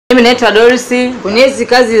Mimi naitwa Doris. Kwenye hizi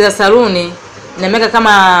kazi za saluni na miaka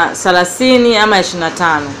kama 30 ama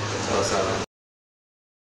 25.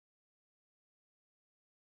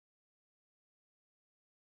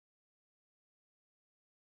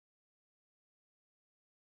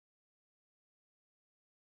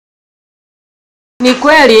 Ni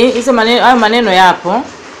kweli hizo maneno yapo,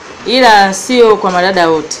 ila sio kwa madada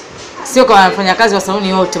wote. Sio kwa wafanyakazi wa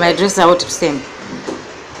saluni wote, maidresa wote tuseme.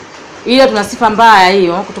 Ila tuna sifa mbaya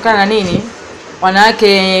hiyo kutokana na nini?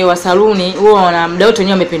 Wanawake wa saluni huwa wana muda wote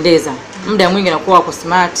wenyewe wamependeza. Muda mwingi anakuwa wako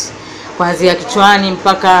smart, kuanzia kichwani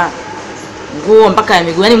mpaka nguo mpaka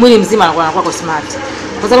miguu. Yaani mwili mzima anakuwa kwa smart.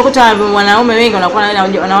 Kwa sababu kuta wanaume wengi wanakuwa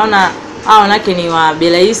wanaona hao wanawake ni wa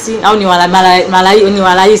belaisi au ni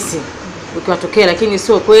wa raisi ukiwatokea, lakini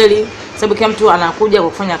sio kweli, sababu kila mtu anakuja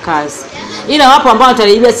kufanya kazi. Ila wapo ambao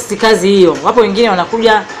wataribia sisi kazi hiyo. Wapo wengine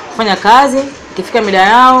wanakuja kufanya kazi, ikifika mida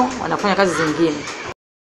yao wanafanya kazi zingine.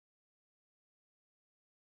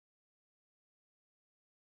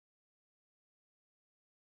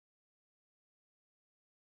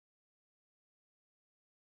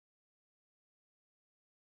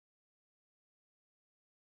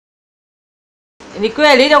 Ni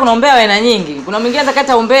kweli ile kuna umbea wa aina nyingi. Kuna mwingine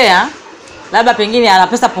atakata umbea, labda pengine ana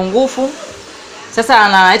pesa pungufu. Sasa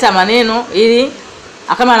analeta maneno ili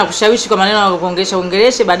kama anakushawishi kwa maneno ya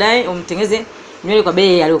kuongelesha baadaye umtengeze nywele kwa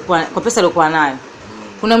bei aliyokuwa, kwa pesa aliyokuwa nayo.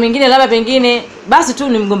 Kuna mwingine labda pengine basi tu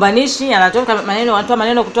ni mgombanishi, anatoka maneno, anatoa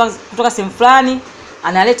maneno kutoka sehemu fulani,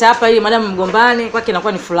 analeta hapa ili madam mgombane, kwake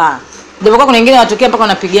inakuwa ni furaha. Ndipo kwa kuna wengine wanatokea mpaka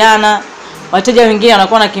wanapigana. Wateja wengine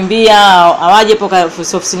wanakuwa wanakimbia, hawaje hapo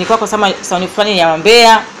ofisini kwako sauni fulani ya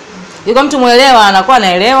mbea. Yuko mtu muelewa, anakuwa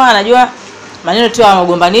anaelewa, anajua maneno tu ya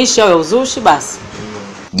mgombanishi au ya uzushi basi.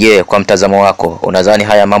 Je, kwa mtazamo wako unadhani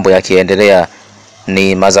haya mambo yakiendelea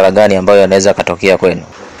ni madhara gani ambayo yanaweza katokea kwenu?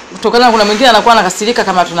 Kutokana kuna mwingine anakuwa anakasirika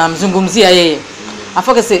kama tunamzungumzia yeye.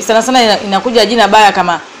 Afoke sana inakuja jina baya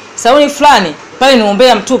kama sauni fulani, pale ni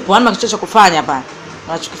umbea mtupu, hana kitu cha kufanya pale.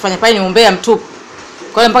 Wanachokifanya pale ni umbea mtupu.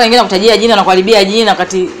 Kwa hiyo mpaka wengine kutajia jina na kuharibia jina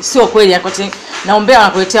wakati sio kweli, wakati naombea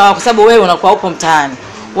wanakuletea wao kwa sababu wewe unakuwa upo mtaani.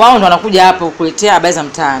 Wao ndo wanakuja hapo kukuletea habari za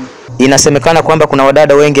mtaani. Inasemekana kwamba kuna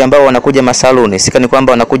wadada wengi ambao wanakuja masaluni, sikani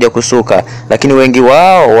kwamba wanakuja kusuka, lakini wengi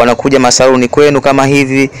wao wanakuja masaluni kwenu kama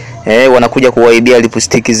hivi, wanakuja kuwaibia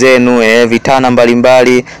lipstick zenu, vitana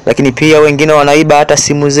mbalimbali, lakini pia wengine wanaiba hata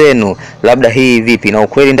simu zenu. Labda hii vipi na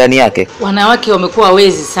ukweli ndani yake? Wanawake wamekuwa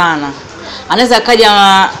wezi sana. Anaweza kaja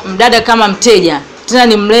mdada kama mteja, tena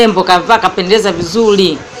ni mrembo, kavaa kapendeza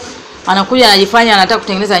vizuri. Anakuja anajifanya anataka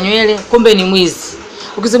kutengeneza nywele, kumbe ni mwizi.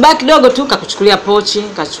 Ukizubaki kidogo tu kakuchukulia pochi,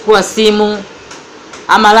 kachukua simu.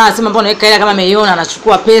 Ama la simu ambayo unaweka ile kama ameiona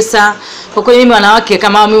anachukua pesa. Kwa kweli mimi wanawake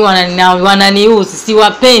kama hao mimi wananiuzi,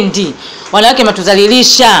 siwapendi. Wanawake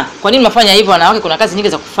matuzalilisha. Kwa nini mnafanya hivyo wanawake? Kuna kazi nyingi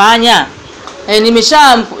za kufanya.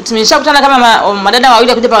 Nimeshakutana kama madada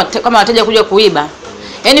wawili kuja kama wateja kuja kuiba.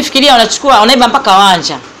 Yaani fikiria wanaiba mpaka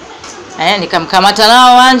wanja. Nikamkamata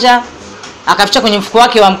nao wanja, akaficha kwenye mfuko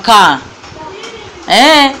wake wa mkaa.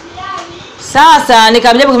 Sasa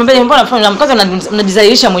nikamjaribu kumwambia mbona unafanya mkazo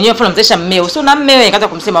unajizalilisha mwenyewe, afu unamzalisha mmeo. Sio na mume wewe, kaza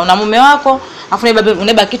kumsema una mume wako, afu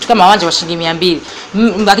unaiba kitu kama wanja wa shilingi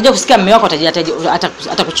 200. Akija kusikia mume wako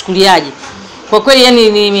atakuchukuliaje? Kwa kweli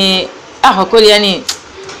yani kwa kweli yani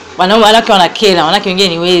wanawake wanakera, wanawake wengine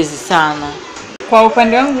ni wezi sana. Kwa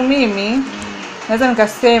upande wangu mimi naweza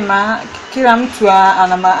nikasema kila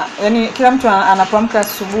mtu anapoamka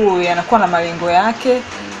asubuhi anakuwa na malengo yake,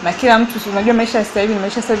 na kila mtu unajua maisha sasa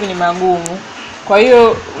hivi ni magumu. Kwa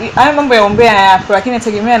hiyo haya mambo ya umbea yapo, lakini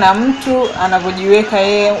inategemea na mtu anavyojiweka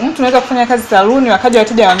yeye. Mtu anaweza kufanya kazi saluni wakaja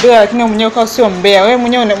wateja wa mbea, lakini wewe mwenyewe ukao sio mbea. Wewe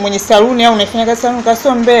mwenyewe mwenye saluni au unafanya kazi saluni ukao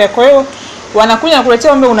sio mbea. Kwa hiyo wanakuja na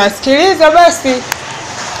kuletea umbea, unasikiliza basi.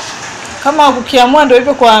 Kama ukiamua ndio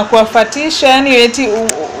hivyo kuwafuatisha, yani eti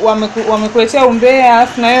wamekuletea umbea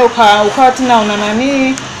alafu na wewe ukawa tena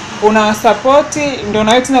unawasupport, ndio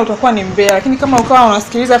na wewe tena utakuwa ni mbea. Lakini kama ukawa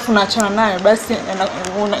unasikiliza afu unaachana nayo, basi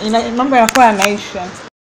mambo yanakuwa yanaisha.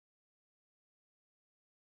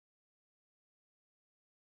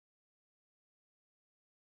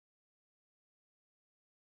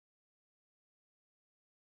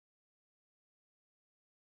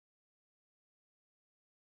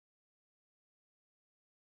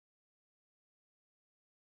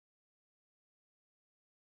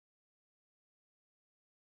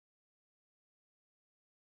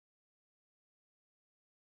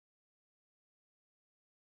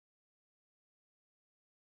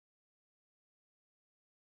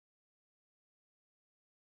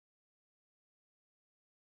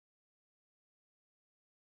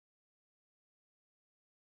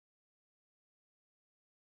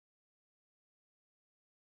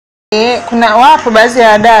 Kuna wapo baadhi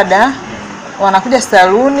ya dada wanakuja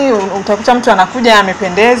saluni, utakuta mtu anakuja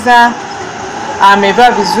amependeza,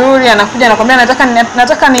 amevaa vizuri, anakuja anakuambia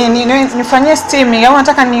nataka nifanyie steaming au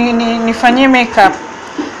nataka nifanyie makeup.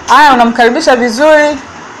 Haya, unamkaribisha vizuri.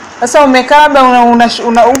 Sasa umekaba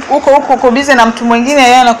uko busy na mtu mwingine,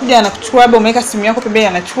 yeye anakuja anakuchukua, labda umeweka simu yako pembeni,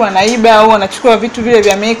 anachukua naiba au anachukua vitu vile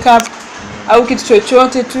vya makeup au kitu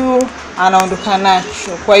chochote tu anaondoka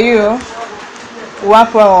nacho. Kwa hiyo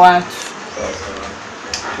wapo hao watu.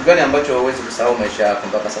 Gani ambacho huwezi kusahau maisha yako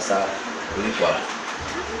mpaka sasa ulipo hapa?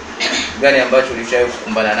 Gani ambacho ulishawahi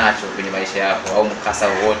kukumbana nacho kwenye maisha yako au mkasa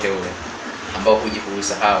wowote ule ambao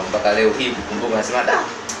hujikusahau mpaka leo hii kukumbuka unasema da,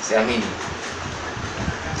 siamini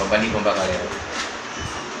kwamba nipo mpaka leo?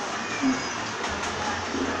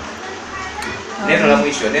 Neno la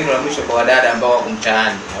mwisho kwa wadada ambao wako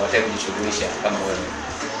mtaani hawataka kujishughulisha kama wewe.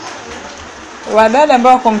 Wadada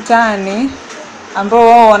ambao wako mtaani ambao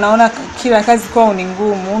wao wanaona kila kazi kwao ni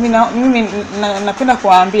ngumu, mimi napenda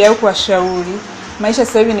kuwaambia au kuwashauri, maisha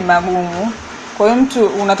sasa hivi ni magumu. Kwa hiyo mtu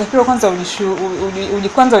unatakiwa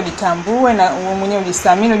kwanza ujitambue na mwenyewe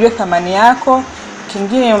ujithamini, ujue thamani yako.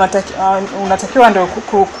 Kingine unatakiwa ndio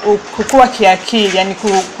kukua kiakili, yani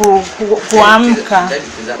kuamka.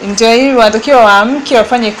 Ndio hiyo, wanatakiwa waamke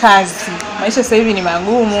wafanye kazi. Maisha sasa hivi ni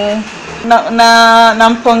magumu.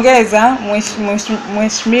 Nampongeza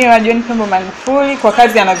Mheshimiwa John Pombe Magufuli kwa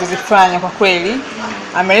kazi anazozifanya. Kwa kweli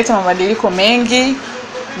ameleta mabadiliko mengi,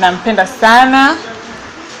 nampenda sana.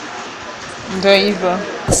 Ndio hivyo.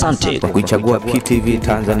 Asante kwa kuichagua PTV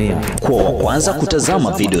Tanzania. Kwa kwanza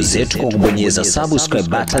kutazama video zetu kwa kubonyeza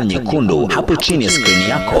subscribe button nyekundu hapo chini ya screen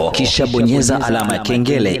yako, kisha bonyeza alama ya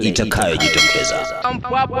kengele itakayojitokeza.